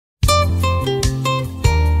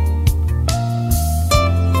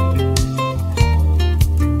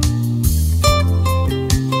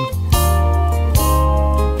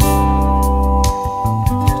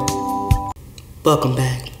Welcome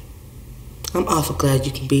back. I'm awful glad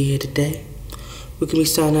you can be here today. We're going to be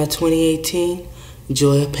starting our 2018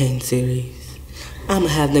 Joy of Paint series. I'm going to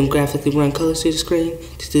have them graphically run colors through the screen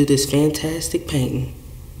to do this fantastic painting.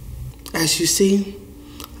 As you see,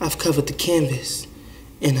 I've covered the canvas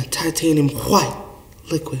in a titanium white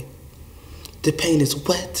liquid. The paint is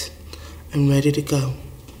wet and ready to go.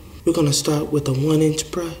 We're going to start with a 1-inch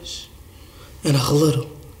brush and a little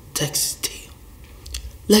Texas teal.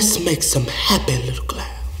 Let's make some happy little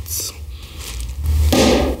clouds.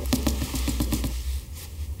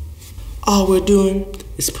 All we're doing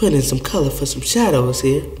is putting some color for some shadows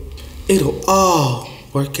here. It'll all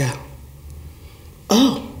work out.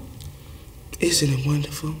 Oh, isn't it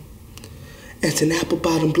wonderful? It's an apple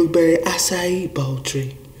bottom blueberry acai bowl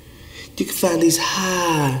tree. You can find these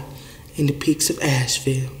high in the peaks of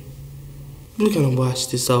Asheville. We're gonna wash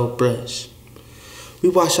this old brush. We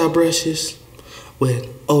wash our brushes with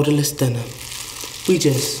odorless thinner. We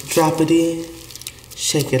just drop it in,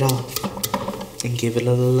 shake it off, and give it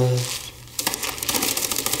a little love.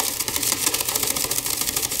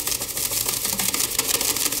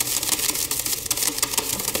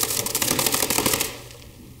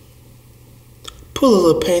 Pull a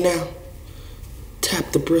little paint out,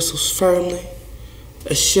 tap the bristles firmly,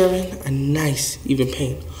 assuring a nice even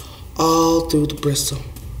paint all through the bristle.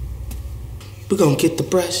 We're gonna get the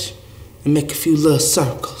brush and make a few little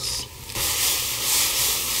circles.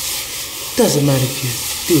 Doesn't matter if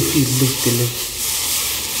you do a few loop-de-loops.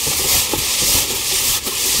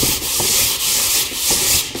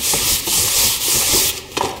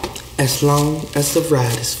 As long as the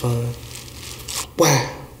ride is fun. Wow.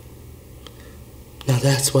 Now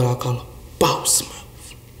that's what I call a boss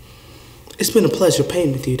move. It's been a pleasure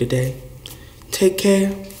painting with you today. Take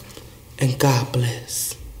care and God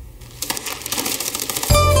bless.